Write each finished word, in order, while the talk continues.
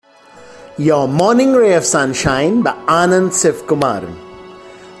Your Morning Ray of Sunshine by Anand Sivkumaran.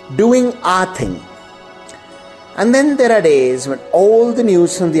 Doing our thing. And then there are days when all the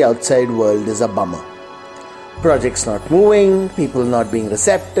news from the outside world is a bummer. Projects not moving, people not being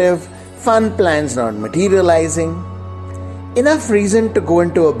receptive, fun plans not materializing. Enough reason to go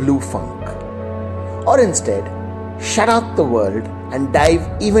into a blue funk. Or instead, shut out the world and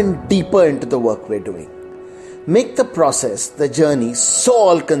dive even deeper into the work we're doing. Make the process, the journey, so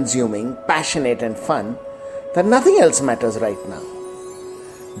all-consuming, passionate and fun that nothing else matters right now.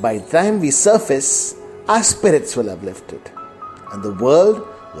 By the time we surface, our spirits will have lifted and the world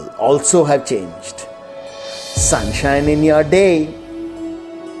will also have changed. Sunshine in your day.